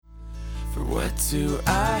For what do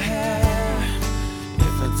I have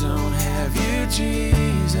if I don't have you,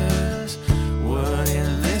 Jesus? What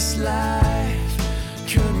in this life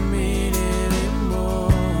could mean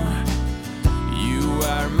anymore? You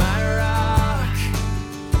are my rock,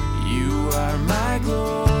 you are my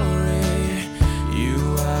glory,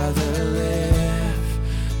 you are the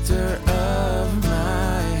lifter of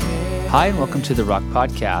my head. Hi, and welcome to the Rock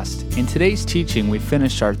Podcast. In today's teaching, we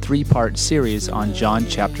finished our three-part series on John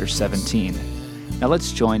chapter 17. Now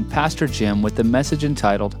let's join Pastor Jim with the message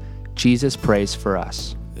entitled, Jesus Prays for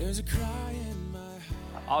Us.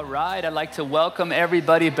 All right, I'd like to welcome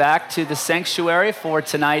everybody back to the sanctuary for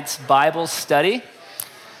tonight's Bible study.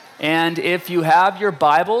 And if you have your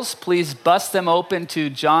Bibles, please bust them open to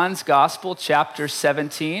John's Gospel, chapter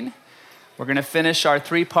 17. We're going to finish our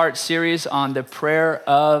three-part series on the prayer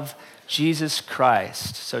of Jesus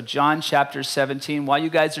Christ. So John chapter 17, while you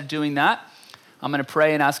guys are doing that, I'm going to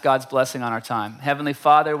pray and ask God's blessing on our time. Heavenly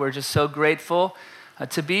Father, we're just so grateful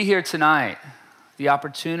to be here tonight, the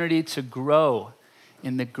opportunity to grow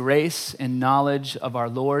in the grace and knowledge of our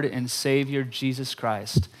Lord and Savior, Jesus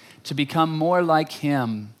Christ, to become more like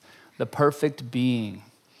Him, the perfect being.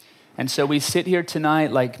 And so we sit here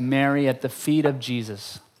tonight like Mary at the feet of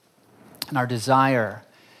Jesus, and our desire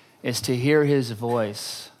is to hear His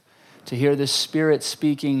voice, to hear the Spirit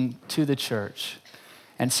speaking to the church.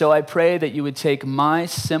 And so I pray that you would take my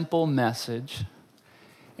simple message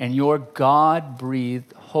and your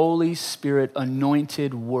God-breathed, Holy Spirit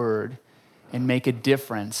anointed word and make a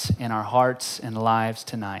difference in our hearts and lives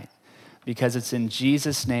tonight. Because it's in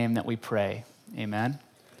Jesus' name that we pray. Amen.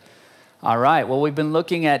 All right, well, we've been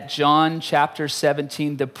looking at John chapter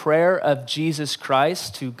 17, the prayer of Jesus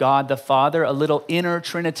Christ to God the Father, a little inner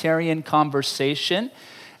Trinitarian conversation.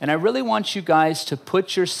 And I really want you guys to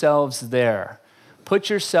put yourselves there. Put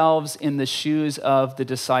yourselves in the shoes of the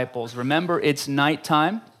disciples. Remember, it's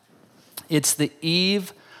nighttime. It's the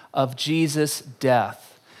eve of Jesus'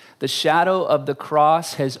 death. The shadow of the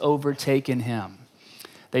cross has overtaken him.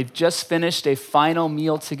 They've just finished a final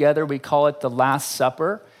meal together. We call it the Last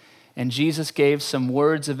Supper. And Jesus gave some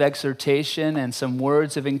words of exhortation and some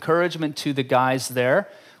words of encouragement to the guys there.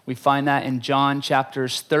 We find that in John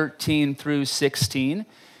chapters 13 through 16.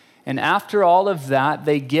 And after all of that,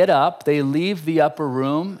 they get up, they leave the upper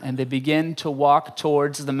room, and they begin to walk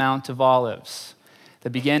towards the Mount of Olives.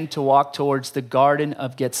 They begin to walk towards the Garden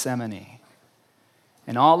of Gethsemane.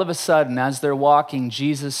 And all of a sudden, as they're walking,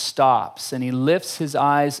 Jesus stops, and he lifts his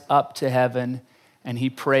eyes up to heaven, and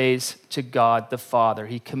he prays to God the Father.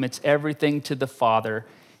 He commits everything to the Father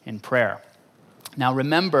in prayer. Now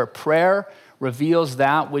remember, prayer reveals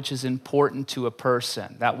that which is important to a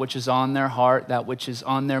person, that which is on their heart, that which is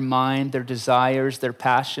on their mind, their desires, their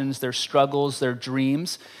passions, their struggles, their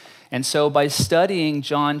dreams. And so by studying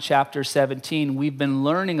John chapter 17, we've been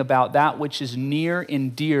learning about that which is near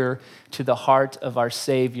and dear to the heart of our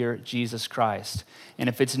Savior, Jesus Christ. And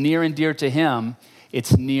if it's near and dear to him,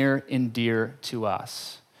 it's near and dear to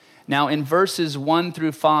us. Now in verses 1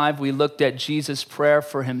 through 5, we looked at Jesus' prayer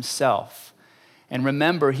for himself. And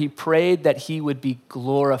remember, he prayed that he would be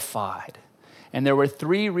glorified. And there were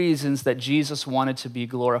three reasons that Jesus wanted to be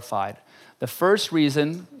glorified. The first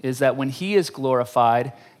reason is that when he is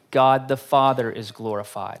glorified, God the Father is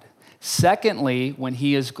glorified. Secondly, when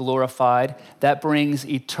he is glorified, that brings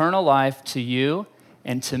eternal life to you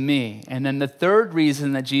and to me. And then the third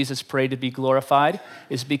reason that Jesus prayed to be glorified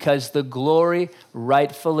is because the glory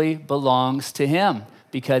rightfully belongs to him,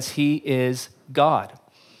 because he is God.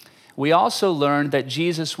 We also learned that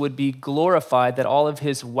Jesus would be glorified, that all of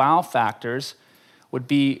his wow factors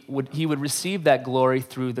he would receive that glory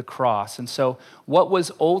through the cross. And so what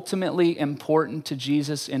was ultimately important to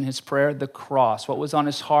Jesus in his prayer? The cross. What was on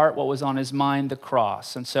his heart? What was on his mind? The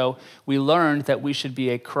cross. And so we learned that we should be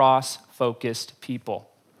a cross-focused people.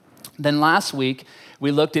 Then last week,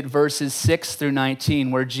 we looked at verses 6 through 19,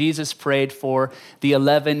 where Jesus prayed for the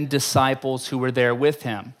 11 disciples who were there with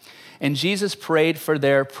him. And Jesus prayed for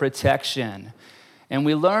their protection. And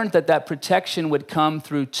we learned that that protection would come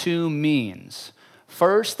through two means.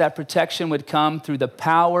 First, that protection would come through the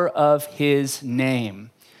power of his name.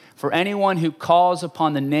 For anyone who calls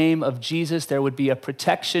upon the name of Jesus, there would be a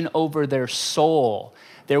protection over their soul.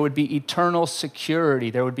 There would be eternal security.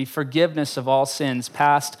 There would be forgiveness of all sins,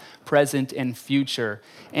 past, present, and future.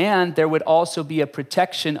 And there would also be a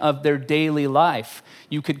protection of their daily life.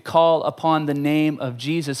 You could call upon the name of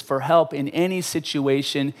Jesus for help in any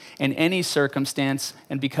situation, in any circumstance,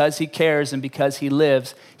 and because he cares and because he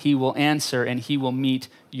lives, he will answer and he will meet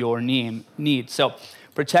your need. So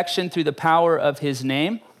protection through the power of his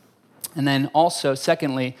name. And then also,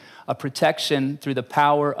 secondly, a protection through the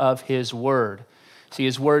power of his word. See,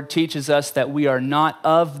 his word teaches us that we are not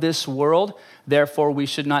of this world, therefore we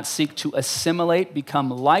should not seek to assimilate, become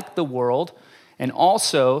like the world. And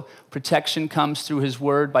also, protection comes through his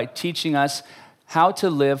word by teaching us how to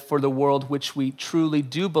live for the world which we truly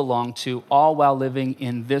do belong to, all while living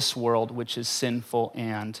in this world which is sinful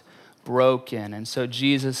and broken. And so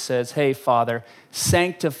Jesus says, hey, Father,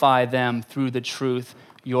 sanctify them through the truth.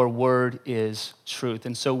 Your word is truth.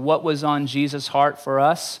 And so what was on Jesus' heart for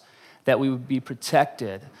us? That we would be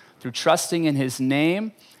protected through trusting in his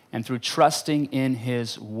name and through trusting in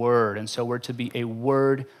his word. And so we're to be a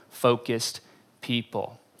word-focused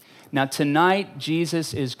people. Now tonight,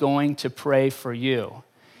 Jesus is going to pray for you,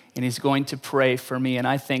 and he's going to pray for me, and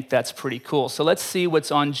I think that's pretty cool. So let's see what's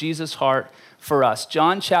on Jesus' heart for us.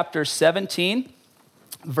 John chapter 17,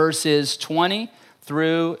 verses 20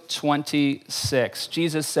 through 26.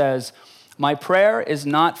 Jesus says, "My prayer is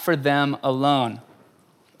not for them alone,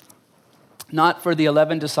 not for the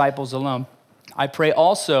 11 disciples alone. I pray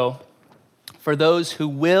also for those who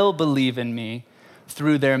will believe in me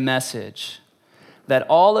through their message, that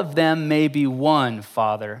all of them may be one,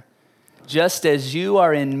 Father, just as you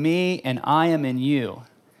are in me and I am in you.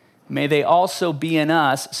 May they also be in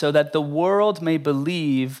us, so that the world may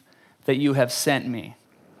believe that you have sent me.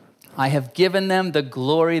 I have given them the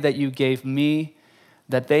glory that you gave me,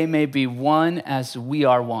 that they may be one as we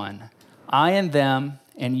are one, I and them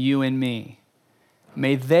and you and me.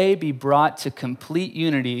 May they be brought to complete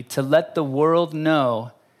unity, to let the world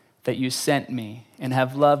know that you sent me and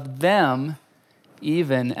have loved them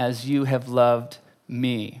even as you have loved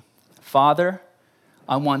me. Father,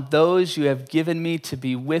 I want those you have given me to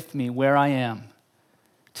be with me where I am,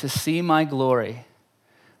 to see my glory,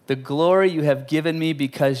 the glory you have given me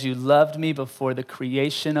because you loved me before the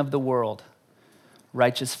creation of the world.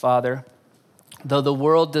 Righteous Father, though the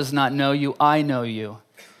world does not know you, I know you,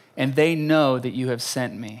 and they know that you have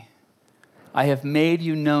sent me. I have made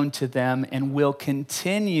you known to them and will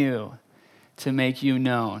continue to make you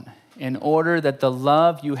known, in order that the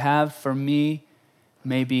love you have for me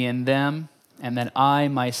may be in them, and that I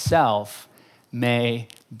myself may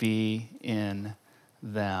be in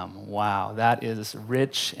them." Wow, that is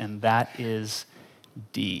rich and that is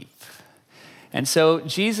deep. And so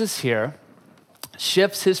Jesus here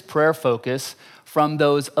shifts his prayer focus from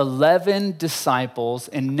those 11 disciples,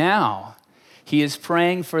 and now he is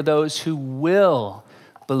praying for those who will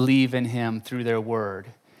believe in him through their word.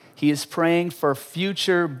 He is praying for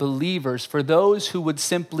future believers, for those who would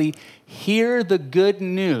simply hear the good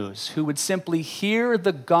news, who would simply hear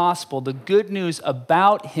the gospel, the good news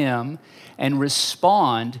about him, and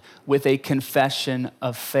respond with a confession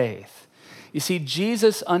of faith. You see,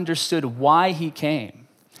 Jesus understood why he came.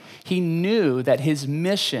 He knew that his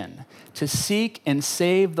mission to seek and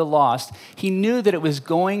save the lost, he knew that it was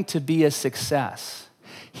going to be a success.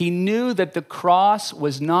 He knew that the cross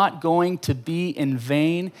was not going to be in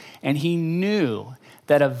vain, and he knew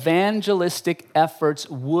that evangelistic efforts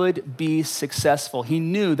would be successful. He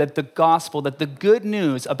knew that the gospel, that the good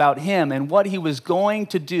news about him and what he was going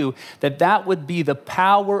to do, that would be the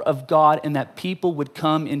power of God and that people would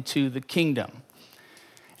come into the kingdom.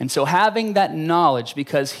 And so having that knowledge,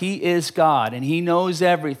 because he is God and he knows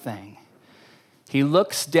everything, he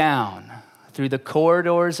looks down through the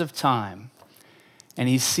corridors of time and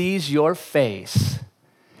he sees your face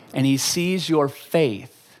and he sees your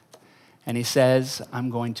faith and he says, "I'm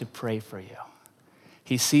going to pray for you."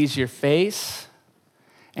 He sees your face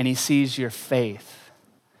and he sees your faith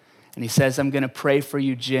and he says, "I'm going to pray for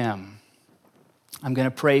you, Jim. I'm going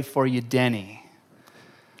to pray for you, Denny.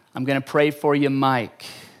 I'm going to pray for you, Mike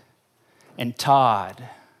and Todd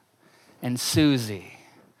and Susie."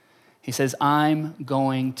 He says, "I'm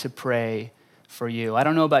going to pray for you." I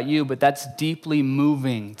don't know about you, but that's deeply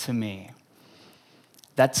moving to me.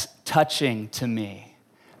 That's touching to me.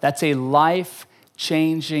 That's a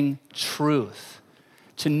life-changing truth.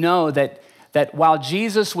 To know that while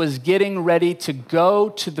Jesus was getting ready to go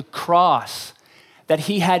to the cross, that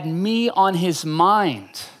he had me on his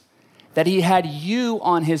mind, that he had you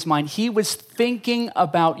on his mind. He was thinking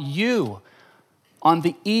about you on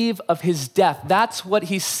the eve of his death. That's what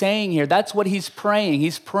he's saying here. That's what he's praying.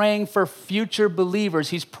 He's praying for future believers.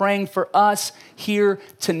 He's praying for us here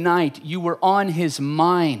tonight. You were on his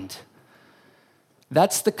mind.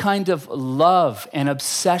 That's the kind of love and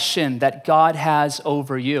obsession that God has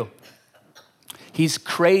over you. He's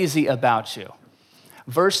crazy about you.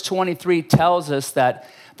 Verse 23 tells us that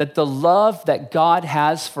the love that God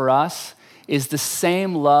has for us is the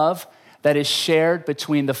same love that is shared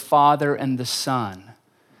between the Father and the Son.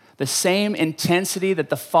 The same intensity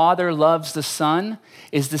that the Father loves the Son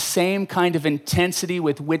is the same kind of intensity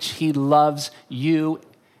with which he loves you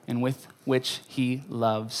and with which he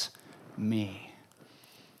loves me.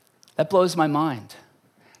 That blows my mind.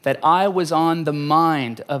 That I was on the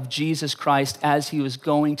mind of Jesus Christ as he was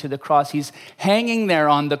going to the cross. He's hanging there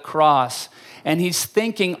on the cross, and he's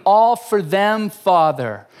thinking, all for them,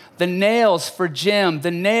 Father. The nails for Jim,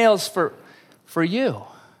 the nails for you.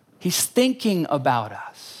 He's thinking about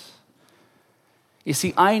us. You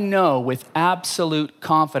see, I know with absolute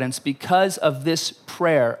confidence, because of this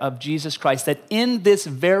prayer of Jesus Christ, that in this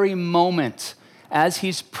very moment, as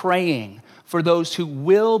he's praying for those who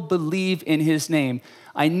will believe in his name,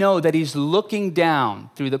 I know that he's looking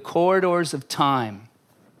down through the corridors of time,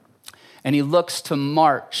 and he looks to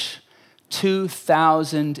March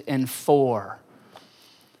 2004,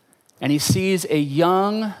 and he sees a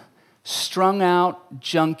young, strung-out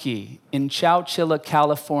junkie in Chowchilla,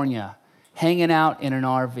 California, hanging out in an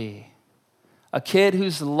RV. A kid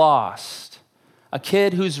who's lost, a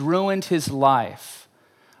kid who's ruined his life,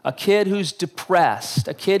 a kid who's depressed,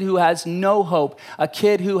 a kid who has no hope, a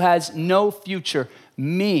kid who has no future.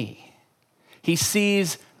 Me. He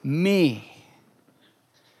sees me.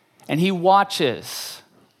 And he watches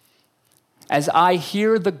as I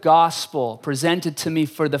hear the gospel presented to me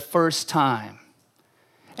for the first time.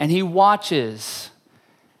 And he watches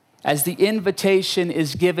as the invitation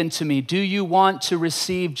is given to me, do you want to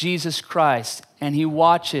receive Jesus Christ? And he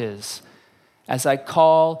watches as I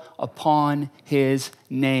call upon his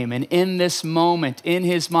name. And in this moment, in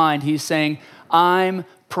his mind, he's saying, I'm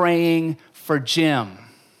praying for Jim.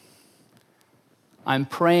 I'm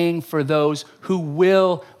praying for those who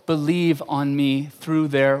will believe on me through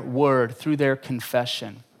their word, through their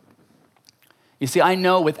confession. You see, I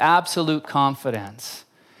know with absolute confidence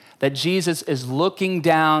that Jesus is looking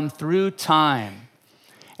down through time,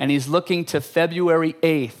 and he's looking to February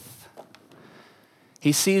 8th.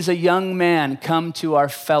 He sees a young man come to our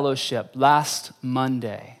fellowship last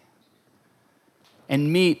Monday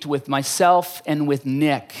and meet with myself and with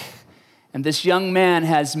Nick. And this young man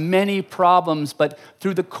has many problems, but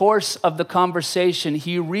through the course of the conversation,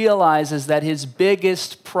 he realizes that his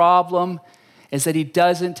biggest problem is that he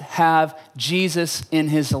doesn't have Jesus in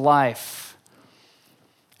his life.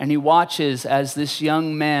 And he watches as this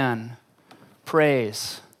young man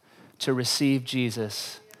prays to receive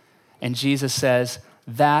Jesus. And Jesus says,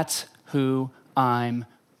 that's who I'm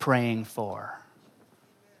praying for.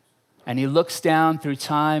 And he looks down through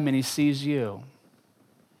time and he sees you.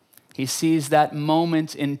 He sees that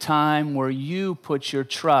moment in time where you put your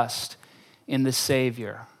trust in the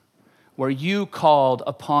Savior, where you called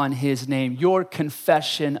upon his name, your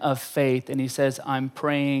confession of faith. And he says, I'm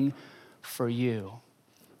praying for you.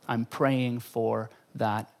 I'm praying for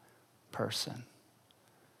that person.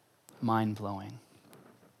 Mind-blowing.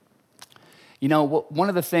 You know, one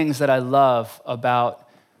of the things that I love about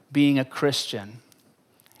being a Christian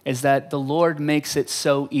is that the Lord makes it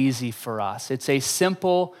so easy for us. It's a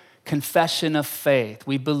simple confession of faith.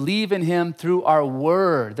 We believe in him through our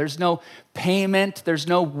word. There's no payment, there's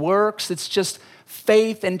no works. It's just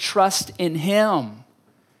faith and trust in him.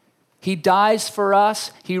 He dies for us.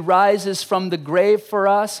 He rises from the grave for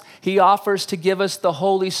us. He offers to give us the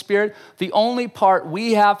Holy Spirit. The only part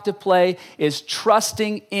we have to play is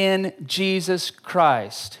trusting in Jesus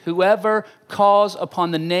Christ. Whoever calls upon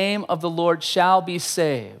the name of the Lord shall be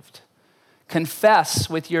saved. Confess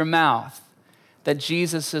with your mouth that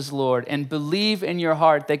Jesus is Lord and believe in your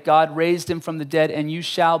heart that God raised him from the dead, and you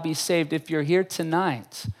shall be saved. If you're here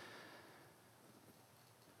tonight,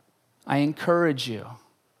 I encourage you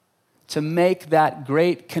to make that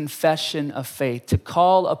great confession of faith, to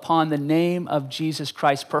call upon the name of Jesus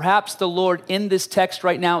Christ. Perhaps the Lord in this text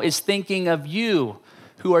right now is thinking of you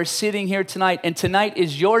who are sitting here tonight, and tonight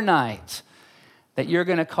is your night that you're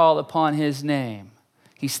going to call upon his name.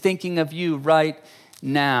 He's thinking of you right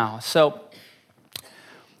now. So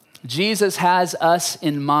Jesus has us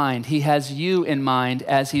in mind. He has you in mind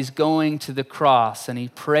as he's going to the cross, and he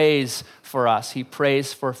prays for us. He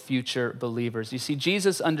prays for future believers. You see,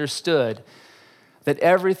 Jesus understood that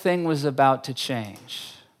everything was about to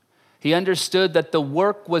change. He understood that the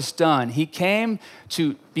work was done. He came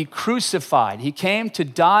to be crucified. He came to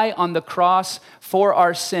die on the cross for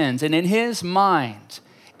our sins. And in his mind,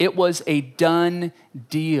 it was a done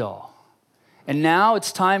deal. And now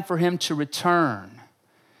it's time for him to return.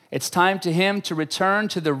 It's time to him to return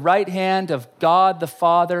to the right hand of God the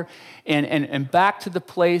Father and back to the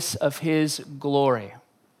place of his glory.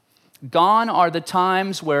 Gone are the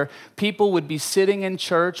times where people would be sitting in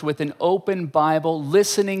church with an open Bible,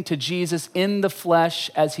 listening to Jesus in the flesh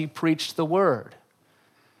as he preached the word.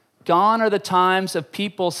 Gone are the times of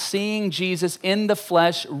people seeing Jesus in the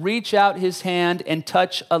flesh reach out his hand and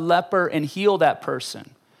touch a leper and heal that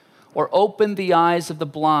person, or open the eyes of the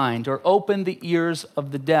blind, or open the ears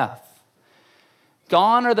of the deaf.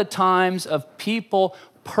 Gone are the times of people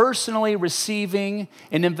personally receiving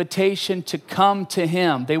an invitation to come to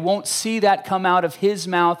him. They won't see that come out of his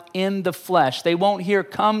mouth in the flesh. They won't hear,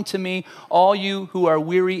 "Come to me, all you who are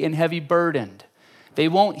weary and heavy burdened." They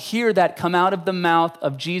won't hear that come out of the mouth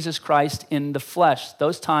of Jesus Christ in the flesh.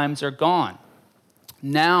 Those times are gone.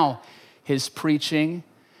 Now, his preaching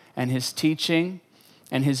and his teaching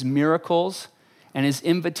and his miracles and his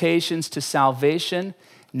invitations to salvation,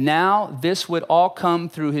 now this would all come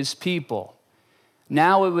through his people.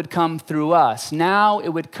 Now it would come through us. Now it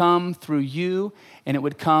would come through you, and it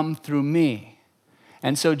would come through me.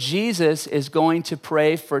 And so Jesus is going to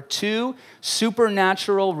pray for two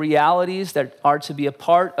supernatural realities that are to be a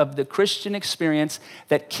part of the Christian experience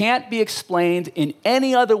that can't be explained in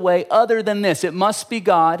any other way other than this. It must be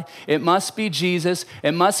God. It must be Jesus.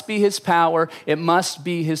 It must be his power. It must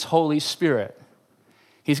be his Holy Spirit.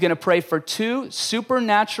 He's going to pray for two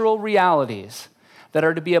supernatural realities that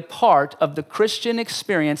are to be a part of the Christian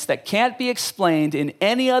experience that can't be explained in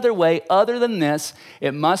any other way other than this.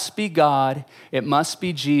 It must be God, it must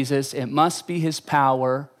be Jesus, it must be his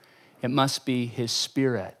power, it must be his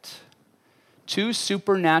Spirit. Two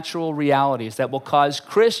supernatural realities that will cause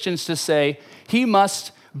Christians to say, he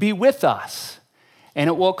must be with us. And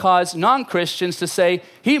it will cause non-Christians to say,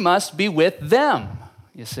 he must be with them,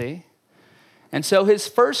 you see? And so his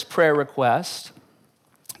first prayer request,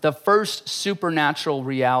 the first supernatural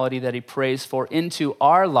reality that he prays for into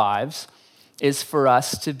our lives, is for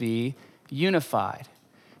us to be unified.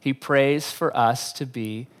 He prays for us to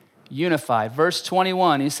be unified. Verse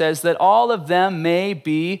 21, he says that all of them may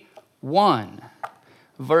be one.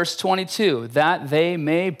 Verse 22, that they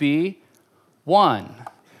may be one.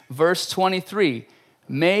 Verse 23,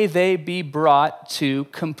 may they be brought to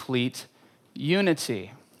complete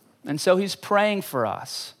unity. And so he's praying for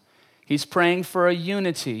us. He's praying for a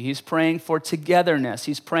unity. He's praying for togetherness.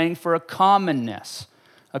 He's praying for a commonness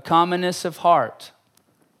of heart,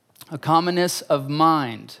 a commonness of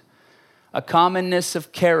mind, a commonness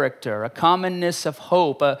of character, a commonness of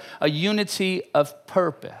hope, a unity of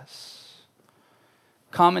purpose.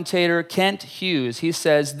 Commentator Kent Hughes, he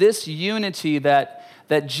says, this unity that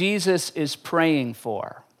Jesus is praying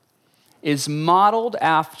for is modeled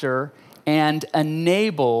after and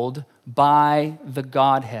enabled by the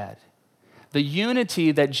Godhead. The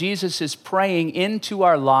unity that Jesus is praying into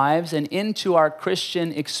our lives and into our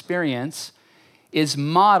Christian experience is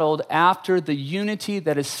modeled after the unity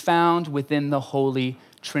that is found within the Holy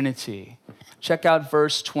Trinity. Check out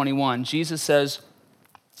verse 21. Jesus says,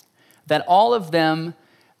 that all of them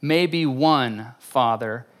may be one,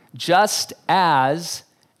 Father, just as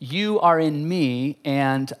you are in me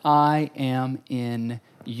and I am in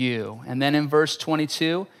you. And then in verse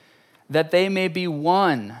 22, that they may be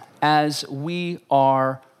one as we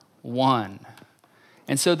are one.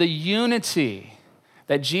 And so the unity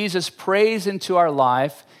that Jesus prays into our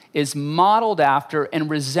life is modeled after and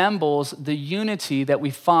resembles the unity that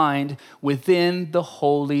we find within the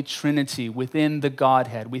Holy Trinity, within the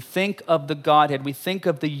Godhead. We think of the Godhead, we think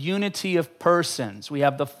of the unity of persons. We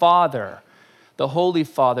have the Father, the Holy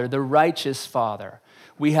Father, the righteous Father.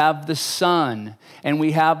 We have the Son, and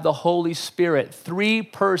we have the Holy Spirit, three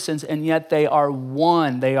persons, and yet they are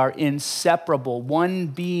one. They are inseparable, one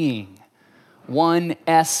being, one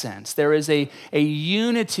essence. There is a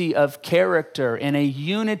unity of character and a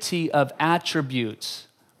unity of attributes,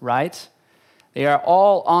 right? They are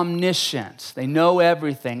all omniscient. They know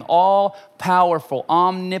everything, all powerful,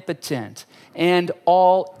 omnipotent, and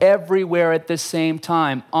all everywhere at the same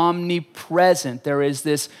time, omnipresent. There is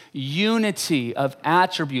this unity of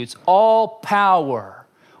attributes, all power,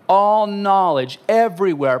 all knowledge,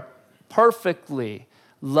 everywhere, perfectly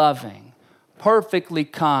loving, perfectly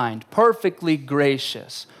kind, perfectly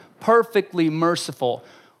gracious, perfectly merciful.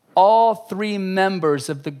 All three members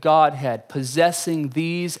of the Godhead possessing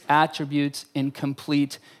these attributes in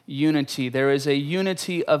complete unity. There is a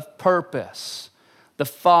unity of purpose. The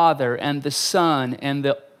Father and the Son and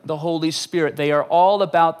the Holy Spirit, they are all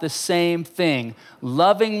about the same thing,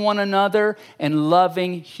 loving one another and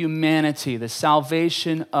loving humanity, the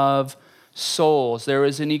salvation of souls. There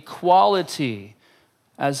is an equality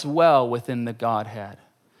as well within the Godhead.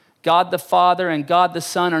 God the Father and God the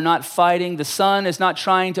Son are not fighting. The Son is not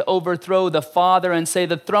trying to overthrow the Father and say,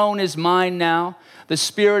 the throne is mine now. The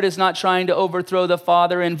Spirit is not trying to overthrow the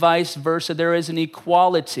Father and vice versa. There is an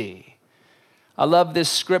equality. I love this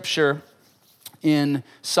scripture in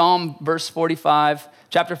Psalm verse 45,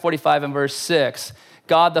 Chapter 45 and verse 6.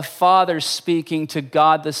 God the Father speaking to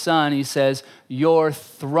God the Son, he says, your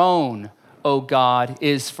throne, O God,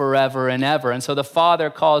 is forever and ever. And so the Father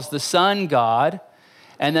calls the Son God,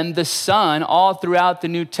 and then the Son, all throughout the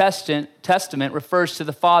New Testament, refers to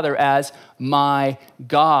the Father as my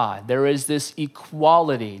God. There is this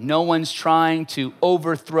equality. No one's trying to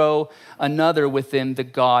overthrow another within the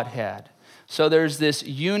Godhead. So there's this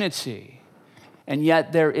unity, and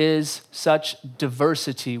yet there is such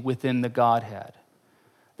diversity within the Godhead.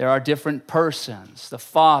 There are different persons, the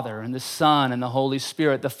Father and the Son and the Holy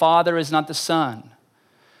Spirit. The Father is not the Son.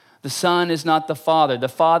 The Son is not the Father. The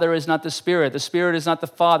Father is not the Spirit. The Spirit is not the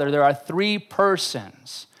Father. There are three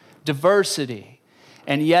persons, diversity,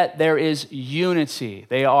 and yet there is unity.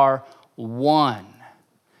 They are one.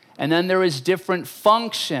 And then there is different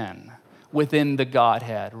function within the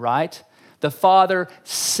Godhead, right? The Father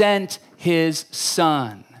sent his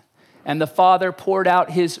Son, and the Father poured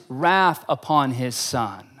out his wrath upon his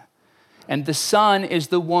Son. And the Son is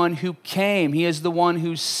the one who came. He is the one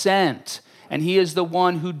who sent. And he is the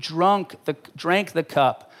one who drank the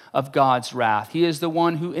cup of God's wrath. He is the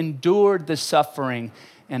one who endured the suffering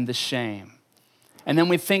and the shame. And then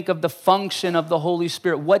we think of the function of the Holy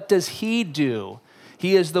Spirit. What does he do?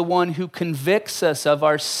 He is the one who convicts us of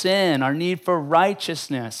our sin, our need for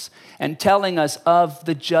righteousness, and telling us of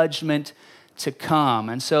the judgment to come.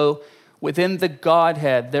 And so within the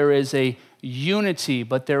Godhead, there is a unity,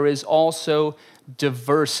 but there is also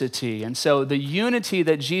diversity. And so the unity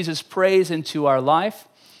that Jesus prays into our life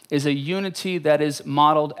is a unity that is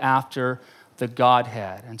modeled after the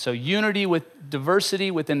Godhead. And so unity with diversity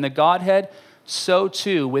within the Godhead, so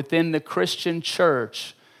too within the Christian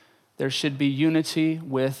church, there should be unity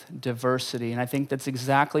with diversity. And I think that's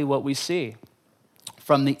exactly what we see.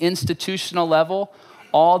 From the institutional level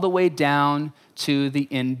all the way down to the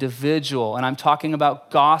individual. And I'm talking about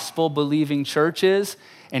gospel-believing churches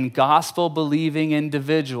and gospel-believing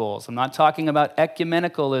individuals. I'm not talking about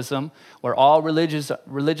ecumenicalism, where all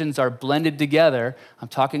religions are blended together. I'm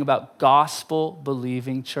talking about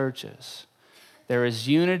gospel-believing churches. There is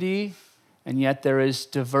unity, and yet there is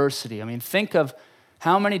diversity. I mean, think of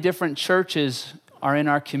how many different churches are in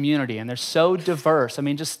our community, and they're so diverse. I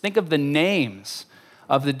mean, just think of the names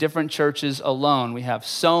of the different churches alone. We have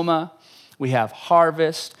Soma, we have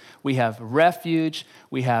Harvest, we have Refuge,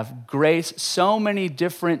 we have Grace. So many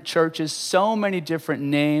different churches, so many different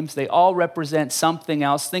names. They all represent something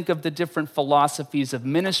else. Think of the different philosophies of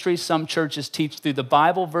ministry. Some churches teach through the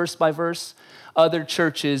Bible verse by verse. Other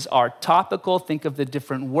churches are topical. Think of the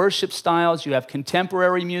different worship styles. You have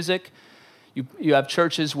contemporary music. You have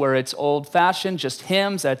churches where it's old-fashioned, just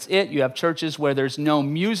hymns, that's it. You have churches where there's no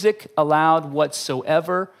music allowed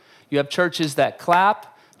whatsoever. You have churches that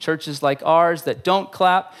clap, churches like ours that don't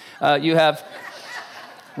clap. You have,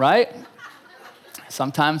 right?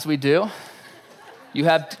 Sometimes we do. You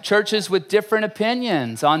have churches with different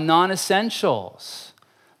opinions on non-essentials.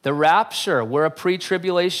 The rapture, we're a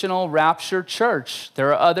pre-tribulational rapture church. There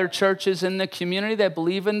are other churches in the community that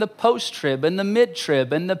believe in the post-trib and the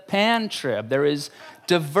mid-trib and the pan-trib. There is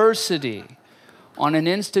diversity on an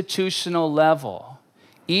institutional level.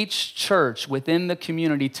 Each church within the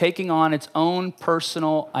community taking on its own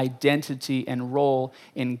personal identity and role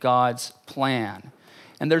in God's plan.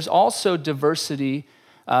 And there's also diversity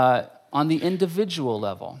on the individual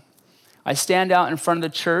level. I stand out in front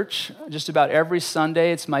of the church just about every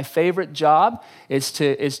Sunday. It's my favorite job is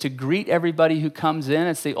to greet everybody who comes in.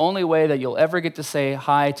 It's the only way that you'll ever get to say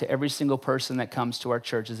hi to every single person that comes to our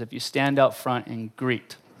church is if you stand out front and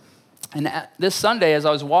greet. And this Sunday, as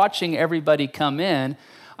I was watching everybody come in,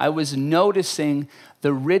 I was noticing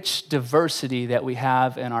the rich diversity that we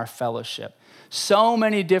have in our fellowship. So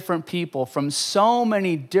many different people from so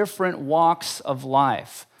many different walks of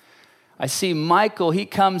life. I see Michael, he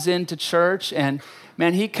comes into church and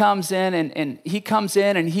man, he comes in and he comes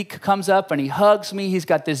up and he hugs me. He's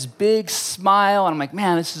got this big smile and I'm like,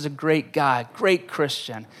 man, this is a great guy, great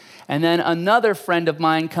Christian. And then another friend of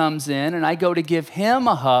mine comes in and I go to give him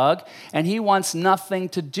a hug and he wants nothing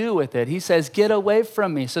to do with it. He says, get away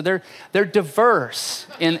from me. So they're diverse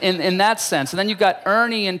in that sense. And then you've got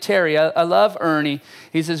Ernie and Terry. I love Ernie.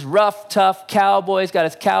 He's this rough, tough cowboy. He's got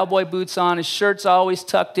his cowboy boots on. His shirt's always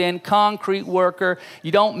tucked in, concrete worker.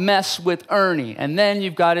 You don't mess with Ernie. And then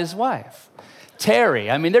you've got his wife,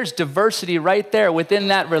 Terry. I mean, there's diversity right there within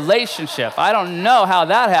that relationship. I don't know how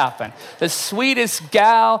that happened. The sweetest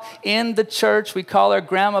gal in the church. We call her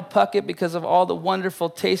Grandma Puckett because of all the wonderful,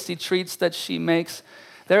 tasty treats that she makes.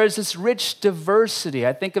 There is this rich diversity.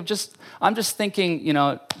 I'm just thinking,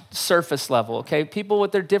 surface level, okay? People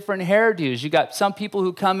with their different hairdos. You got some people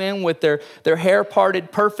who come in with their hair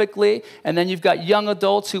parted perfectly, and then you've got young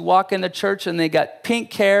adults who walk into church and they got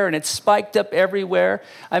pink hair and it's spiked up everywhere.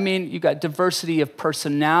 I mean, you got diversity of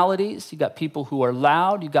personalities. You got people who are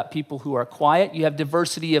loud. You got people who are quiet. You have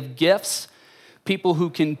diversity of gifts. People who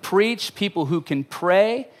can preach, people who can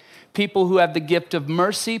pray, people who have the gift of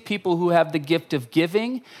mercy, people who have the gift of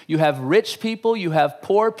giving. You have rich people, you have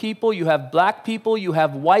poor people, you have black people, you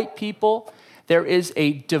have white people. There is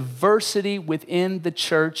a diversity within the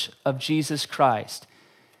church of Jesus Christ.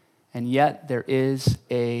 And yet there is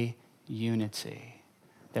a unity.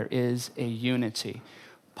 There is a unity.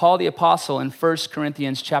 Paul the Apostle in 1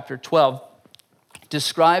 Corinthians chapter 12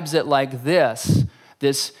 describes it like this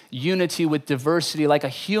unity with diversity, like a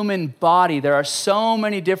human body. There are so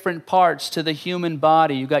many different parts to the human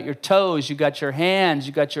body. You got your toes, you got your hands,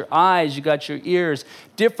 you got your eyes, you got your ears.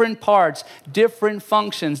 Different parts, different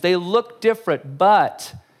functions. They look different,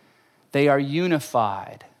 but they are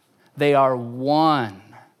unified. They are one.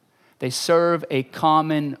 They serve a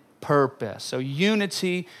common purpose. So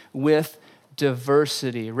unity with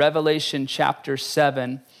diversity. Revelation chapter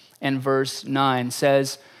 7 and verse 9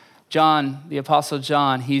 says, John, the Apostle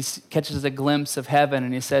John, he catches a glimpse of heaven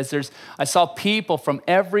and he says, I saw people from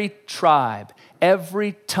every tribe,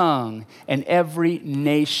 every tongue, and every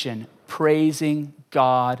nation praising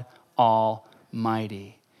God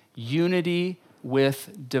Almighty. Unity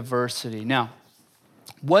with diversity. Now,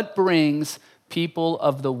 what brings people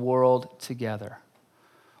of the world together?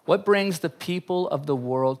 What brings the people of the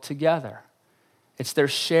world together? It's their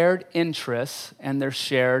shared interests and their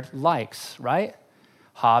shared likes, right?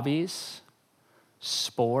 Hobbies,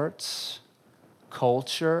 sports,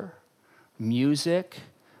 culture, music,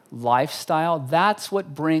 lifestyle. That's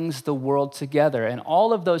what brings the world together. And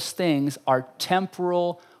all of those things are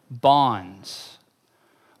temporal bonds.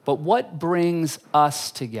 But what brings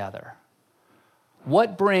us together?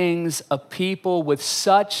 What brings a people with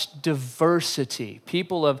such diversity,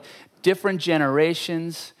 people of different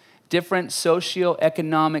generations, different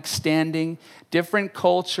socioeconomic standing, different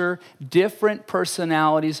culture, different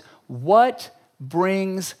personalities? What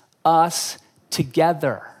brings us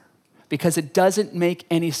together? Because it doesn't make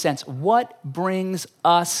any sense. What brings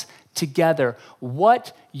us together?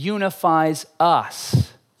 What unifies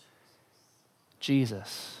us?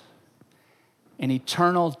 Jesus. An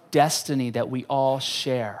eternal destiny that we all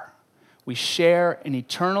share. We share an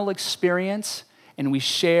eternal experience and we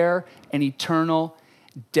share an eternal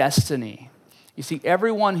destiny. You see,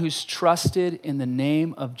 everyone who's trusted in the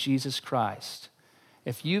name of Jesus Christ,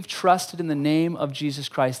 if you've trusted in the name of Jesus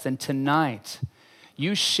Christ, then tonight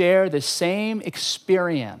you share the same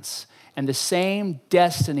experience and the same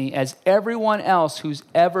destiny as everyone else who's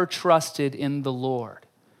ever trusted in the Lord.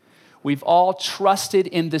 We've all trusted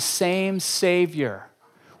in the same Savior.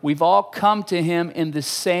 We've all come to him in the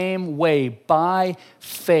same way, by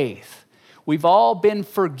faith. We've all been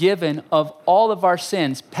forgiven of all of our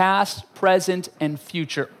sins, past, present, and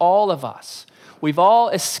future, all of us. We've all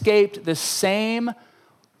escaped the same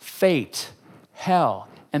fate, hell,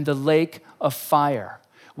 and the lake of fire.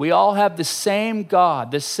 We all have the same God,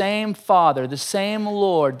 the same Father, the same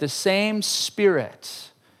Lord, the same Spirit.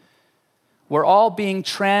 We're all being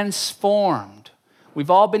transformed.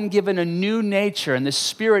 We've all been given a new nature, and the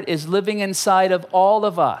Spirit is living inside of all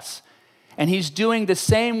of us. And he's doing the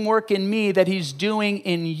same work in me that he's doing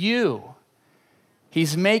in you.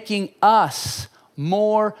 He's making us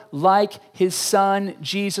more like his Son,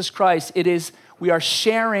 Jesus Christ. We are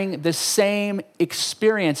sharing the same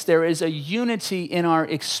experience. There is a unity in our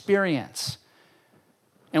experience.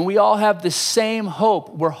 And we all have the same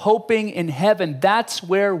hope. We're hoping in heaven. That's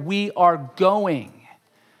where we are going.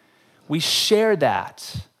 We share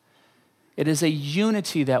that. It is a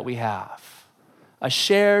unity that we have. A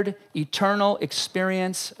shared eternal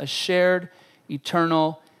experience, a shared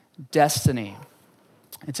eternal destiny.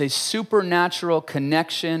 It's a supernatural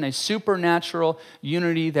connection, a supernatural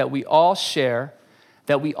unity that we all share,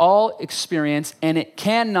 that we all experience, and it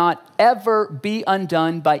cannot ever be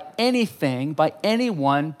undone by anything, by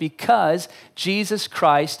anyone, because Jesus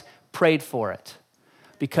Christ prayed for it.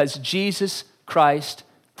 Because Jesus Christ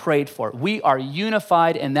prayed for it. We are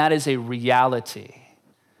unified, and that is a reality.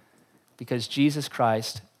 Because Jesus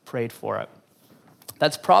Christ prayed for it.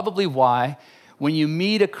 That's probably why when you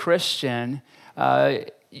meet a Christian,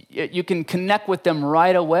 you can connect with them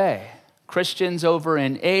right away. Christians over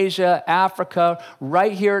in Asia, Africa,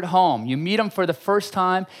 right here at home. You meet them for the first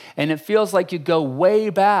time, and it feels like you go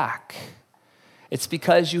way back. It's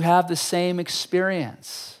because you have the same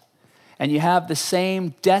experience. and you have the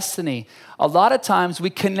same destiny. A lot of times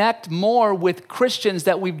we connect more with Christians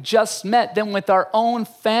that we've just met than with our own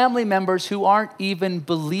family members who aren't even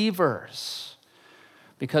believers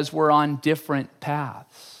because we're on different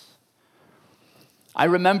paths. I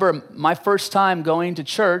remember my first time going to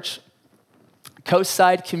church,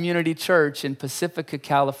 Coastside Community Church in Pacifica,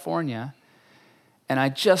 California, and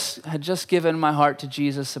I had just given my heart to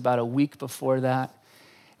Jesus about a week before that.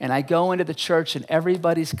 And I go into the church and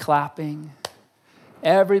everybody's clapping,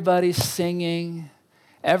 everybody's singing,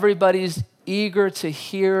 everybody's eager to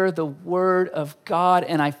hear the word of God.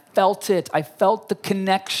 And I felt it. I felt the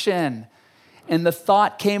connection. And the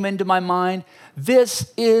thought came into my mind,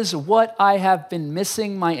 this is what I have been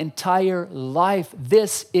missing my entire life.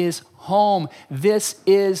 This is home. This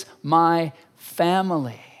is my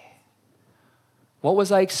family. What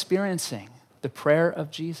was I experiencing? The prayer of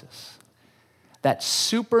Jesus. That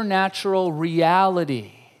supernatural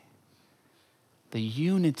reality, the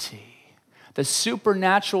unity, the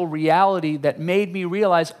supernatural reality that made me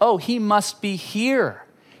realize, oh, he must be here.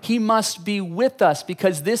 He must be with us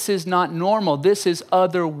because this is not normal. This is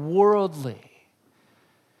otherworldly.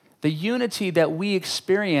 The unity that we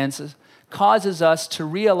experience causes us to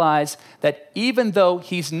realize that even though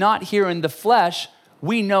he's not here in the flesh,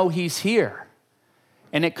 we know he's here.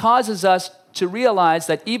 And it causes us to realize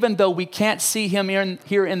that even though we can't see him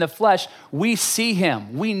here in the flesh, we see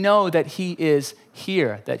him. We know that he is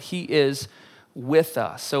here, that he is with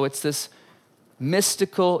us. So it's this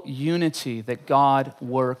mystical unity that God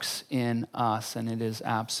works in us, and it is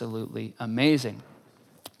absolutely amazing.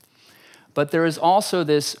 But there is also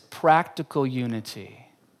this practical unity.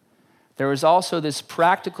 There is also this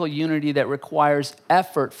practical unity that requires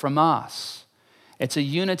effort from us. It's a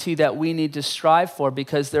unity that we need to strive for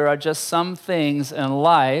because there are just some things in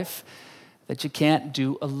life that you can't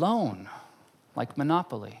do alone, like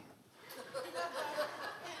Monopoly.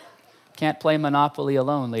 Can't play Monopoly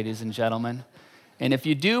alone, ladies and gentlemen. And if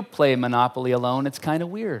you do play Monopoly alone, it's kind of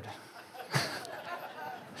weird.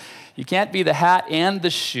 You can't be the hat and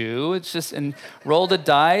the shoe. It's just, and roll the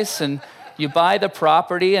dice, and you buy the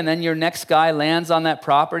property, and then your next guy lands on that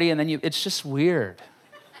property, and then it's just weird.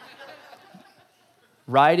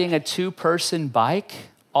 Riding a two-person bike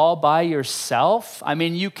all by yourself. I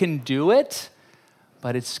mean, you can do it,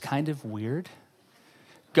 but it's kind of weird.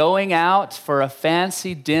 Going out for a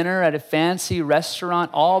fancy dinner at a fancy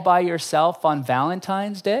restaurant all by yourself on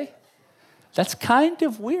Valentine's Day. That's kind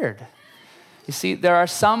of weird. You see, there are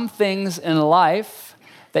some things in life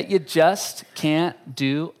that you just can't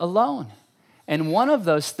do alone. And one of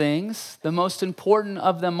those things, the most important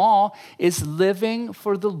of them all, is living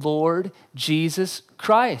for the Lord Jesus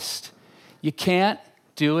Christ. You can't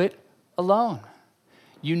do it alone.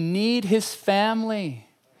 You need his family.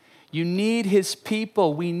 You need his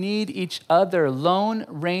people. We need each other. Lone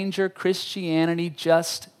Ranger Christianity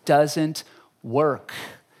just doesn't work.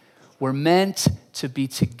 We're meant to be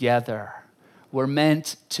together. We're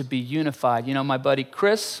meant to be unified. You know, my buddy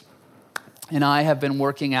Chris and I have been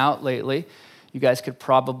working out lately. You guys could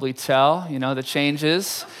probably tell, you know, the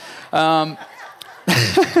changes.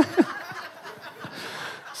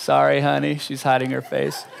 Sorry, honey, she's hiding her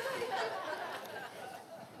face.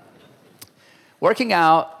 Working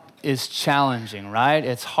out is challenging, right?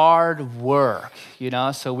 It's hard work, you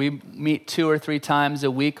know, so we meet 2 or 3 times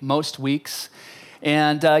a week, most weeks.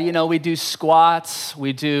 And, you know, we do squats,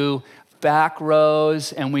 we do back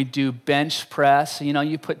rows, and we do bench press. You know,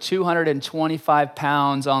 you put 225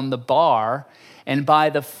 pounds on the bar, and by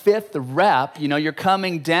the 5th rep, you know, you're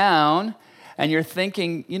coming down and you're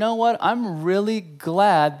thinking, you know what? I'm really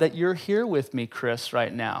glad that you're here with me, Chris,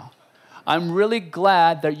 right now. I'm really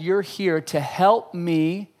glad that you're here to help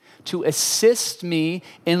me, to assist me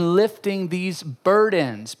in lifting these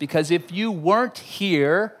burdens. Because if you weren't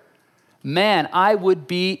here, man, I would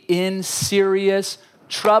be in serious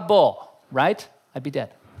trouble, right? I'd be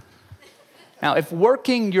dead. Now, if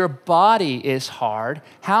working your body is hard,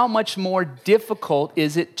 how much more difficult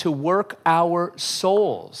is it to work our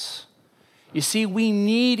souls? You see, we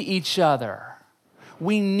need each other.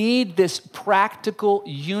 We need this practical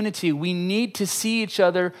unity. We need to see each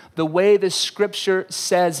other the way the scripture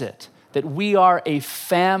says it, that we are a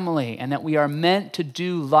family and that we are meant to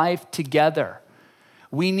do life together.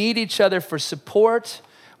 We need each other for support.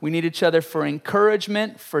 We need each other for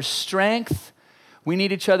encouragement, for strength. We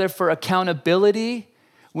need each other for accountability.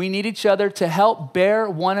 We need each other to help bear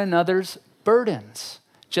one another's burdens,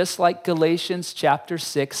 just like Galatians chapter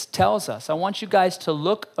 6 tells us. I want you guys to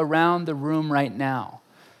look around the room right now.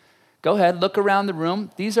 Go ahead, look around the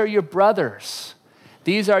room. These are your brothers.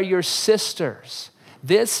 These are your sisters.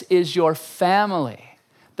 This is your family.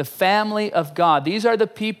 the family of God. These are the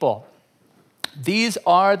people. These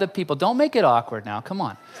are the people. Don't make it awkward now. Come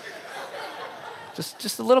on.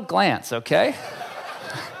 Just a little glance, okay?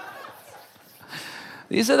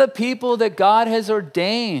 These are the people that God has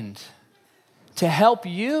ordained to help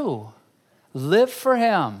you live for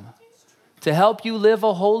Him, to help you live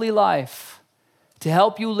a holy life, to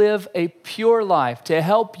help you live a pure life, to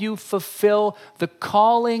help you fulfill the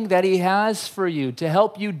calling that He has for you, to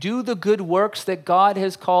help you do the good works that God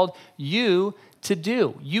has called you to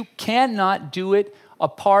do. You cannot do it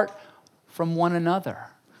apart from one another.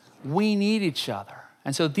 We need each other.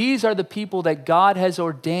 And so these are the people that God has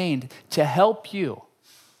ordained to help you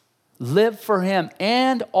live for Him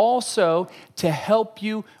and also to help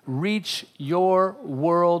you reach your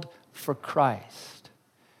world for Christ.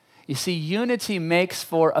 You see, unity makes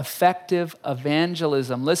for effective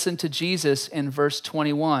evangelism. Listen to Jesus in verse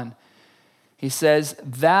 21. He says,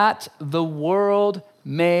 that the world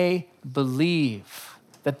may believe.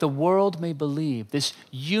 That the world may believe. This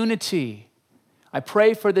unity. I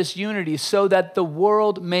pray for this unity so that the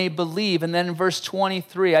world may believe. And then in verse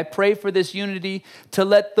 23, I pray for this unity to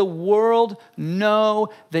let the world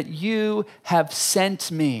know that you have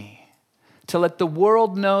sent me. To let the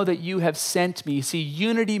world know that you have sent me. You see,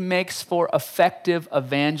 unity makes for effective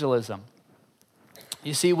evangelism.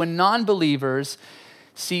 You see, when non-believers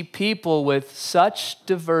see people with such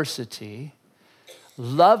diversity,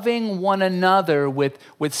 loving one another with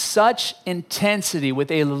such intensity,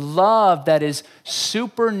 with a love that is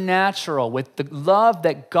supernatural, with the love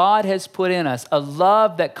that God has put in us, a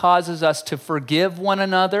love that causes us to forgive one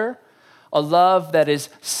another, a love that is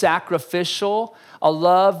sacrificial, a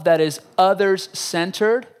love that is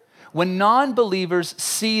others-centered. When non-believers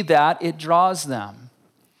see that, it draws them.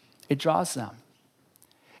 It draws them.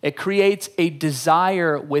 It creates a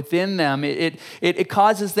desire within them. It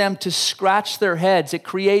causes them to scratch their heads. It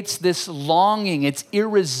creates this longing. It's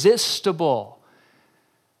irresistible.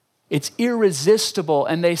 It's irresistible.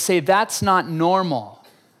 And they say, that's not normal.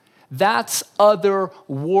 That's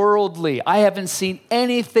otherworldly. I haven't seen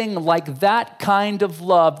anything like that kind of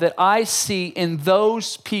love that I see in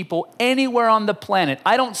those people anywhere on the planet.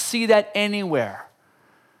 I don't see that anywhere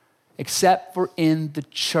except for in the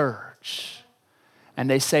church. And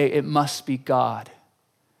they say, it must be God.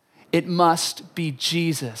 It must be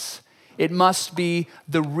Jesus. It must be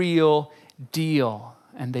the real deal.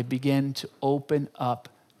 And they begin to open up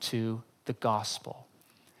to the gospel.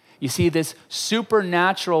 You see, this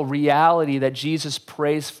supernatural reality that Jesus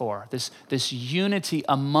prays for, this unity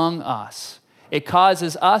among us, it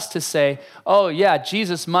causes us to say, oh yeah,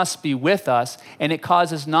 Jesus must be with us. And it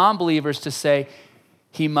causes non-believers to say,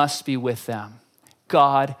 He must be with them.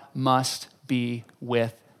 God must be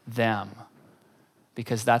with them,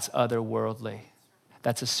 because that's otherworldly.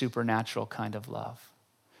 That's a supernatural kind of love.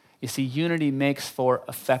 You see, unity makes for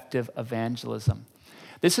effective evangelism.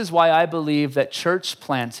 This is why I believe that church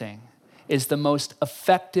planting is the most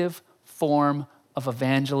effective form of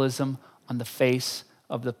evangelism on the face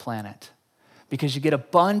of the planet. Because you get a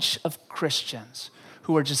bunch of Christians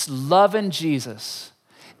who are just loving Jesus,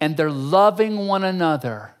 and they're loving one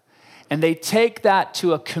another. And they take that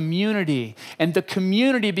to a community, and the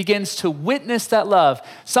community begins to witness that love,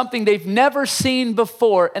 something they've never seen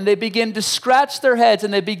before, and they begin to scratch their heads,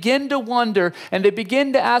 and they begin to wonder, and they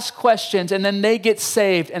begin to ask questions, and then they get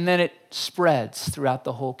saved, and then it spreads throughout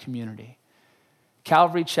the whole community.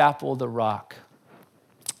 Calvary Chapel, The Rock.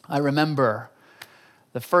 I remember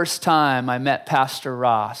the first time I met Pastor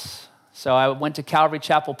Ross. So I went to Calvary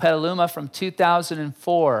Chapel, Petaluma from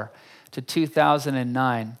 2004 to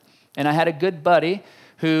 2009. And I had a good buddy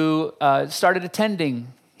who started attending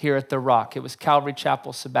here at The Rock. It was Calvary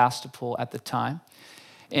Chapel, Sebastopol at the time.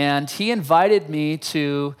 And he invited me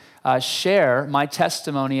to share my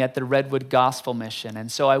testimony at the Redwood Gospel Mission. And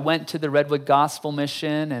so I went to the Redwood Gospel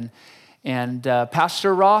Mission, and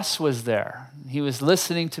Pastor Ross was there. He was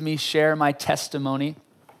listening to me share my testimony.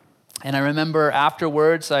 And I remember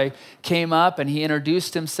afterwards I came up and he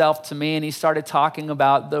introduced himself to me, and he started talking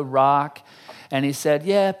about The Rock. And he said,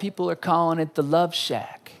 yeah, people are calling it the Love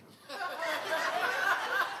Shack.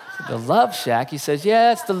 The Love Shack? He says,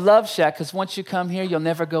 yeah, it's the Love Shack, because once you come here, you'll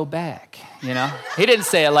never go back, you know? He didn't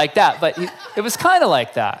say it like that, but it was kind of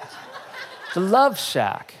like that. The Love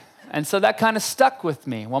Shack. And so that kind of stuck with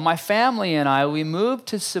me. Well, my family and I, we moved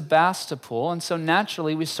to Sebastopol, and so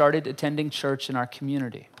naturally we started attending church in our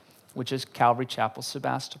community, which is Calvary Chapel,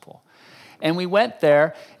 Sebastopol. And we went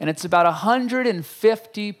there, and it's about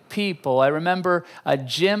 150 people. I remember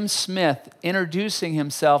Jim Smith introducing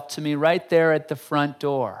himself to me right there at the front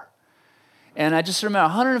door. And I just remember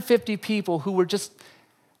 150 people who were just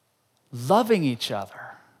loving each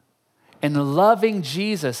other, and loving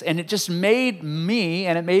Jesus. And it just made me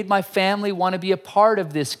and it made my family want to be a part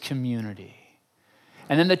of this community.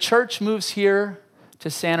 And then the church moves here to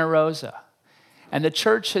Santa Rosa. And the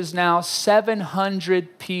church has now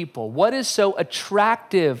 700 people. What is so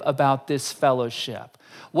attractive about this fellowship?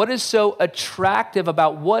 What is so attractive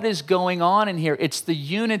about what is going on in here? It's the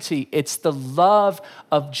unity, it's the love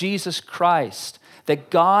of Jesus Christ that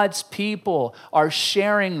God's people are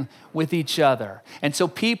sharing with each other. And so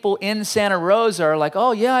people in Santa Rosa are like,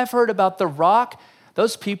 oh yeah, I've heard about the Rock.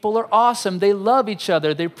 Those people are awesome. They love each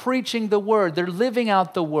other. They're preaching the word. They're living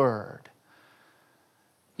out the word.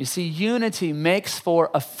 You see, unity makes for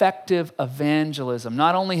effective evangelism.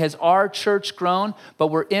 Not only has our church grown, but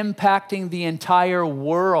we're impacting the entire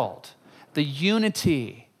world. The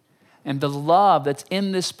unity and the love that's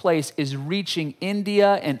in this place is reaching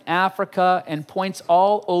India and Africa and points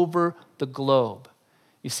all over the globe.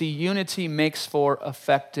 You see, unity makes for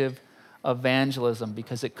effective evangelism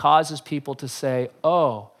because it causes people to say,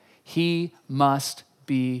 oh, he must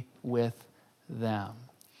be with them.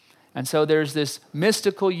 And so there's this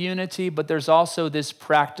mystical unity, but there's also this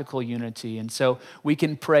practical unity. And so we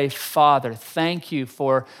can pray, Father, thank you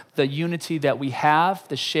for the unity that we have,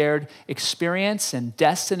 the shared experience and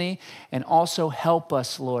destiny, and also help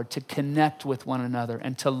us, Lord, to connect with one another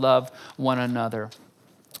and to love one another.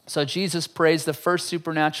 So Jesus prays the first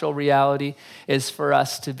supernatural reality is for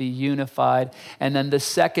us to be unified. And then the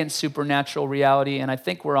second supernatural reality, and I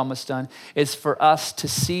think we're almost done, is for us to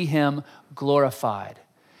see him glorified.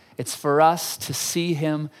 It's for us to see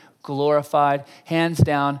him glorified. Hands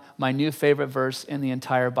down, my new favorite verse in the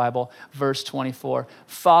entire Bible, verse 24.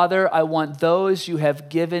 Father, I want those you have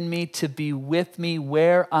given me to be with me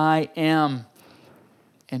where I am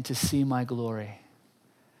and to see my glory.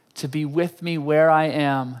 To be with me where I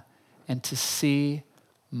am and to see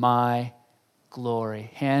my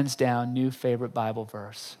glory. Hands down, new favorite Bible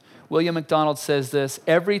verse. William MacDonald says this,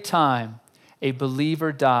 every time a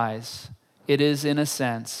believer dies, it is, in a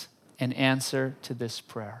sense, an answer to this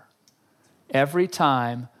prayer. Every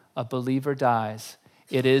time a believer dies,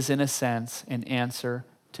 it is, in a sense, an answer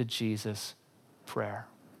to Jesus' prayer.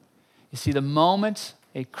 You see, the moment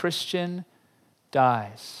a Christian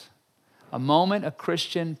dies, a moment a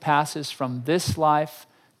Christian passes from this life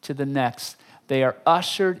to the next, they are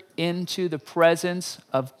ushered into the presence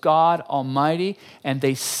of God Almighty, and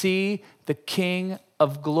they see the King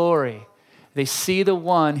of glory. They see the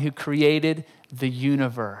one who created the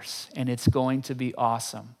universe, and it's going to be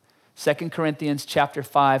awesome. 2 Corinthians chapter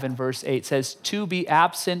 5 and verse 8 says, to be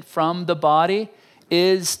absent from the body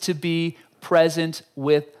is to be present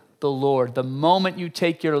with the Lord. The moment you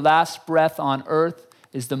take your last breath on earth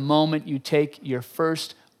is the moment you take your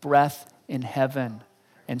first breath in heaven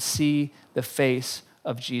and see the face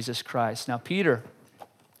of Jesus Christ. Now, Peter,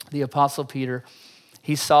 the Apostle Peter,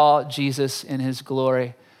 he saw Jesus in his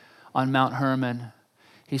glory on Mount Hermon.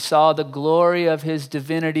 He saw the glory of his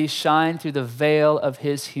divinity shine through the veil of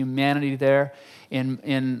his humanity there on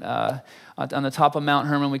the top of Mount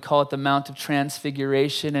Hermon. We call it the Mount of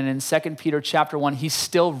Transfiguration. And in 2 Peter chapter 1, he's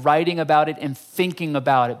still writing about it and thinking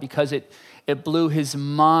about it because it blew his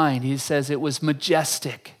mind. He says it was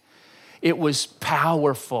majestic. It was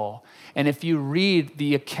powerful. And if you read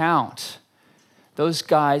the account, those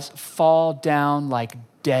guys fall down like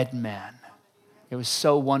dead men. It was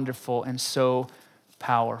so wonderful and so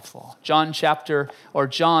powerful. John,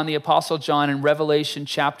 the Apostle John in Revelation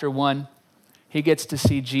chapter 1, he gets to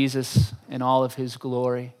see Jesus in all of his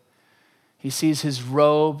glory. He sees his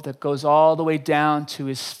robe that goes all the way down to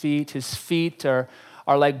his feet. His feet are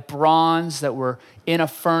like bronze that were in a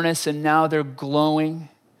furnace and now they're glowing.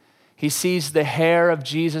 He sees the hair of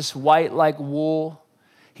Jesus white like wool.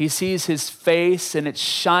 He sees his face and it's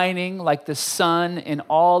shining like the sun in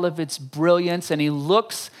all of its brilliance. And he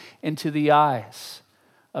looks into the eyes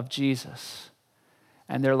of Jesus.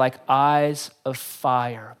 And they're like eyes of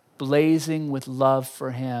fire, blazing with love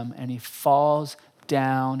for him. And he falls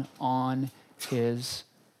down on his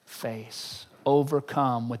face,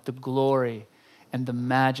 overcome with the glory and the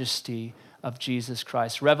majesty of Jesus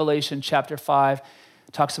Christ. Revelation chapter 5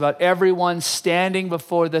 talks about everyone standing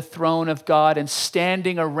before the throne of God and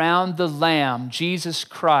standing around the Lamb, Jesus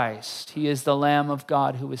Christ. He is the Lamb of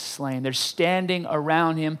God who was slain. They're standing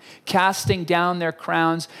around him, casting down their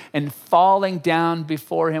crowns and falling down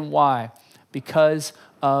before him. Why? Because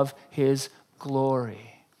of his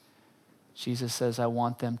glory. Jesus says, I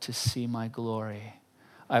want them to see my glory.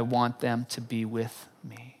 I want them to be with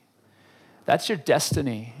me. That's your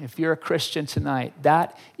destiny. If you're a Christian tonight,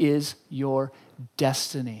 that is your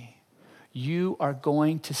destiny. You are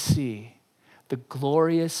going to see the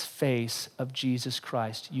glorious face of Jesus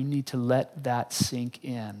Christ. You need to let that sink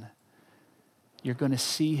in. You're going to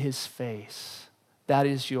see his face. That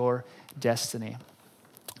is your destiny.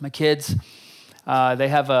 My kids, they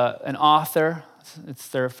have an author. It's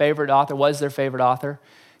their favorite author, was their favorite author.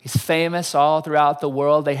 He's famous all throughout the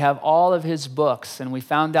world. They have all of his books, and we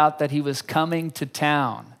found out that he was coming to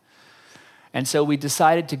town. And so we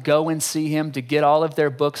decided to go and see him to get all of their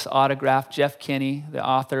books autographed. Jeff Kinney, the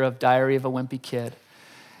author of Diary of a Wimpy Kid.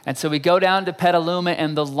 And so we go down to Petaluma,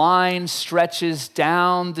 and the line stretches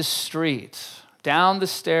down the street, down the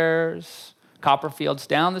stairs, Copperfields,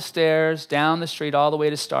 down the stairs, down the street, all the way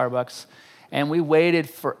to Starbucks. And we waited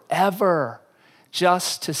forever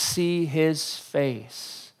just to see his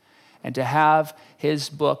face and to have his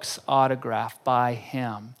books autographed by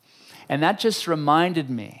him. And that just reminded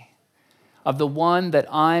me of the one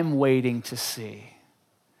that I'm waiting to see.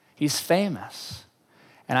 He's famous,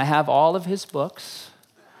 and I have all of his books,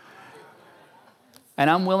 and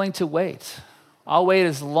I'm willing to wait. I'll wait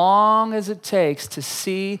as long as it takes to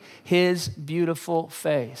see his beautiful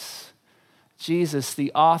face. Jesus,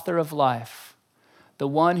 the author of life, the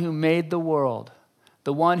one who made the world,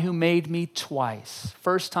 the one who made me twice,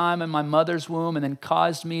 first time in my mother's womb and then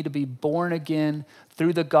caused me to be born again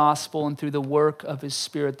through the gospel and through the work of his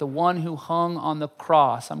Spirit, the one who hung on the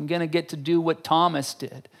cross. I'm going to get to do what Thomas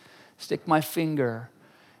did, stick my finger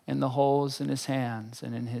in the holes in his hands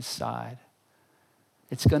and in his side.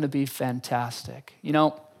 It's going to be fantastic. You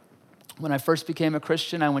know, when I first became a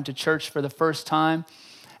Christian, I went to church for the first time,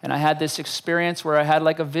 and I had this experience where I had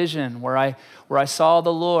like a vision, where I saw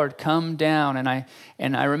the Lord come down, and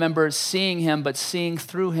I remember seeing him, but seeing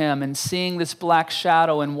through him, and seeing this black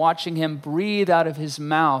shadow, and watching him breathe out of his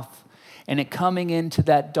mouth, and it coming into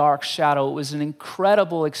that dark shadow. It was an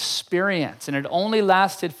incredible experience, and it only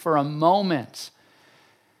lasted for a moment.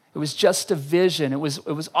 It was just a vision. It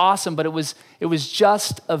was awesome, but it was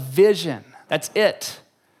just a vision. That's it.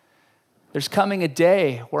 There's coming a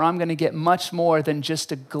day where I'm going to get much more than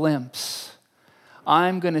just a glimpse.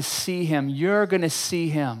 I'm going to see him. You're going to see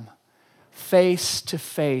him face to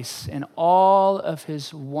face in all of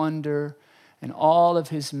his wonder and all of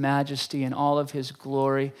his majesty and all of his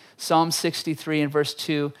glory. Psalm 63 and verse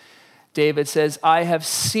 2, David says, I have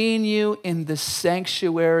seen you in the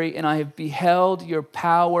sanctuary, and I have beheld your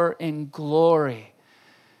power and glory.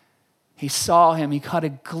 He saw him, he caught a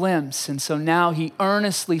glimpse, and so now he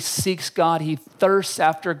earnestly seeks God. He thirsts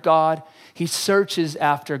after God. He searches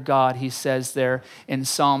after God, he says there in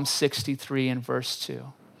Psalm 63 and verse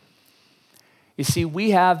 2. You see,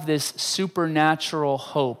 we have this supernatural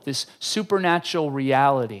hope, this supernatural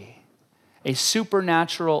reality, a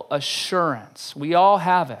supernatural assurance. We all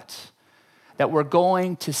have it, that we're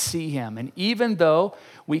going to see him. And even though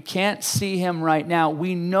we can't see him right now,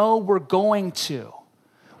 we know we're going to.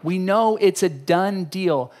 We know it's a done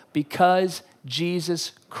deal because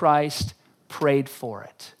Jesus Christ prayed for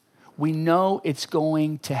it. We know it's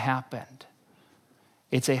going to happen.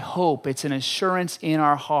 It's a hope, it's an assurance in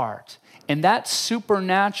our heart. And that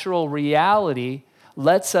supernatural reality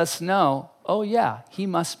lets us know, oh yeah, he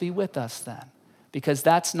must be with us then, because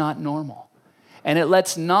that's not normal. And it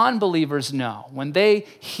lets non-believers know when they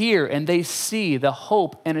hear and they see the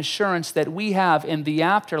hope and assurance that we have in the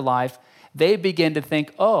afterlife, they begin to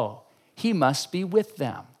think, oh, he must be with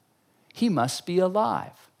them. He must be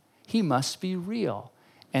alive. He must be real.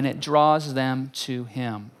 And it draws them to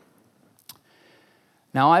him.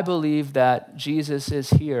 Now, I believe that Jesus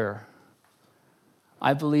is here.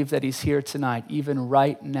 I believe that he's here tonight, even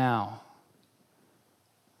right now.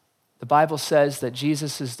 The Bible says that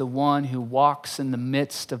Jesus is the one who walks in the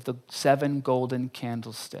midst of the 7 golden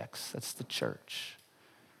candlesticks. That's the church.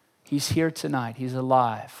 He's here tonight. He's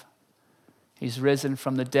alive. He's risen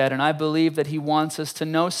from the dead, and I believe that he wants us to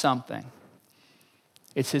know something.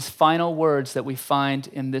 It's his final words that we find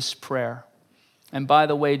in this prayer. And by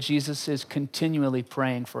the way, Jesus is continually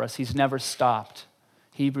praying for us. He's never stopped.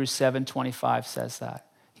 Hebrews 7:25 says that.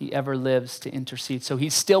 He ever lives to intercede. So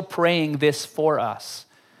he's still praying this for us.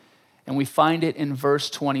 And we find it in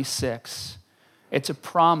verse 26. It's a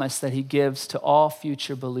promise that he gives to all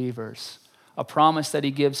future believers. A promise that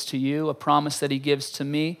he gives to you, a promise that he gives to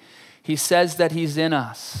me. He says that he's in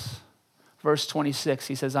us. Verse 26,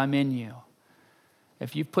 he says, I'm in you.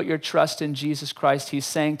 If you put your trust in Jesus Christ, he's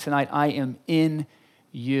saying tonight, I am in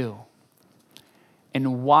you.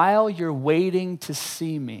 And while you're waiting to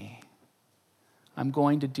see me, I'm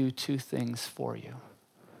going to do 2 things for you.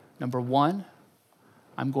 Number 1,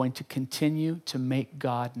 I'm going to continue to make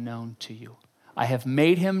God known to you. I have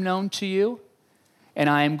made him known to you, and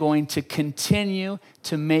I am going to continue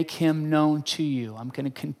to make him known to you. I'm going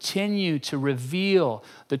to continue to reveal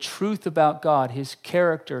the truth about God, his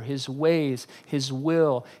character, his ways, his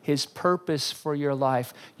will, his purpose for your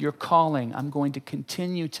life, your calling. I'm going to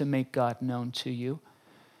continue to make God known to you.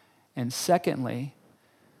 And secondly,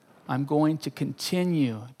 I'm going to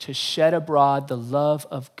continue to shed abroad the love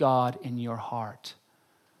of God in your heart.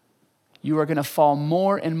 You are going to fall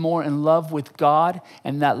more and more in love with God,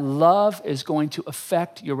 and that love is going to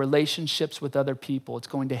affect your relationships with other people. It's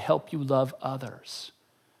going to help you love others.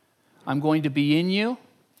 I'm going to be in you.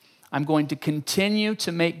 I'm going to continue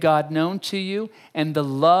to make God known to you, and the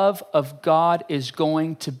love of God is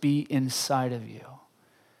going to be inside of you.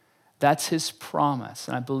 That's his promise,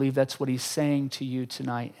 and I believe that's what he's saying to you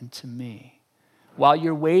tonight and to me. While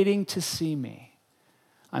you're waiting to see me,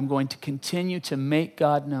 I'm going to continue to make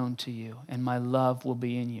God known to you, and my love will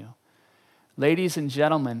be in you. Ladies and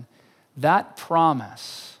gentlemen, that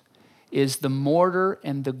promise is the mortar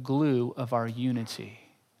and the glue of our unity.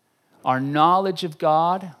 Our knowledge of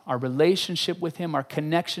God, our relationship with him, our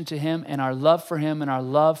connection to him, and our love for him and our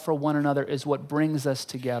love for one another is what brings us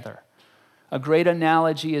together. A great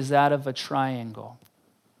analogy is that of a triangle.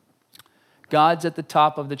 God's at the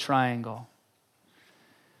top of the triangle.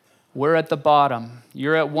 We're at the bottom.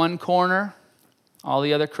 You're at one corner. All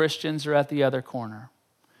the other Christians are at the other corner.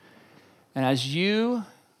 And as you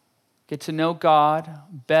get to know God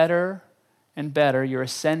better and better, you're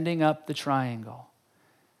ascending up the triangle.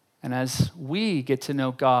 And as we get to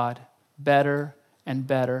know God better and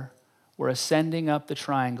better, we're ascending up the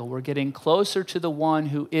triangle. We're getting closer to the one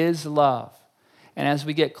who is love. And as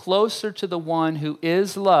we get closer to the one who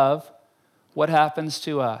is love, what happens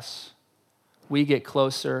to us? We get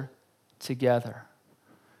closer together.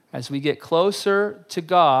 As we get closer to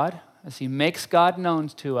God, as he makes God known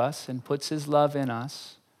to us and puts his love in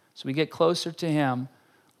us, as we get closer to him,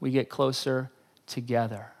 we get closer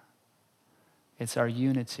together. It's our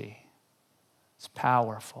unity. It's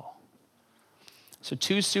powerful. So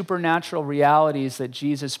 2 supernatural realities that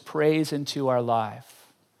Jesus prays into our life.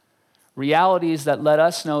 Realities that let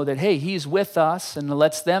us know that, hey, he's with us, and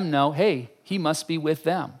lets them know, hey, he must be with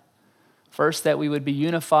them. First, that we would be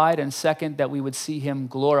unified, and second, that we would see him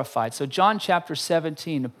glorified. So John chapter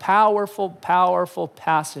 17, a powerful, powerful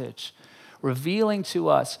passage revealing to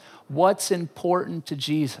us what's important to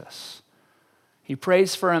Jesus. He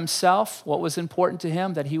prays for himself, what was important to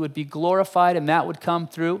him, that he would be glorified, and that would come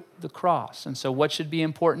through the cross. And so what should be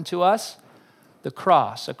important to us? The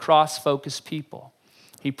cross, a cross-focused people.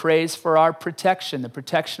 He prays for our protection, the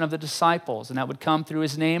protection of the disciples, and that would come through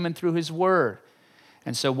his name and through his word.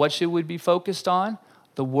 And so what should we be focused on?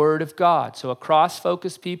 The Word of God. So a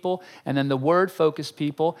cross-focused people, and then the Word-focused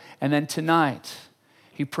people. And then tonight,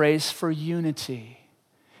 he prays for unity.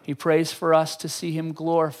 He prays for us to see him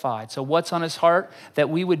glorified. So what's on his heart? That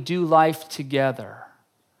we would do life together.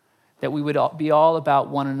 That we would be all about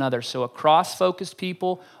one another. So a cross-focused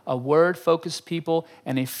people, a Word-focused people,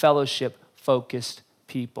 and a fellowship-focused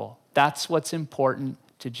people. That's what's important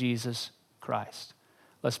to Jesus Christ.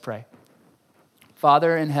 Let's pray.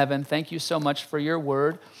 Father in heaven, thank you so much for your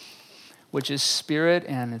word, which is spirit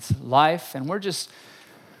and it's life. And we're just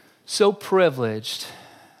so privileged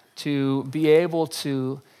to be able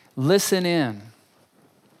to listen in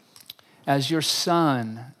as your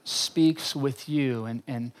Son speaks with you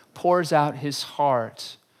and pours out his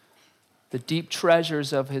heart, the deep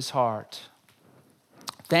treasures of his heart.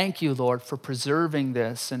 Thank you, Lord, for preserving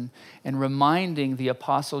this and reminding the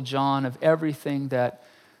Apostle John of everything that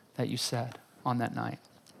you said on that night.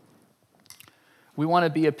 We want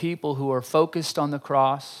to be a people who are focused on the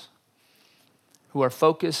cross, who are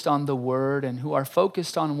focused on the word, and who are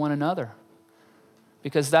focused on one another,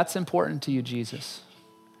 because that's important to you, Jesus.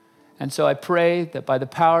 And so I pray that by the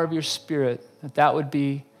power of your Spirit, that would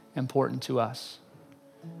be important to us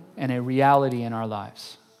and a reality in our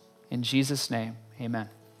lives. In Jesus' name, amen.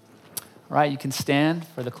 All right, you can stand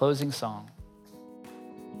for the closing song.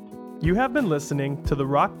 You have been listening to the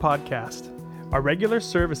Rock Podcast. Our regular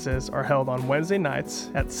services are held on Wednesday nights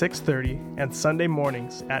at 6:30 and Sunday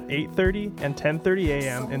mornings at 8:30 and 10:30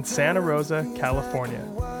 a.m. in Santa Rosa, California.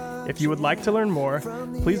 If you would like to learn more,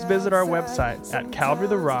 please visit our website at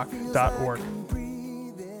calvarytherock.org.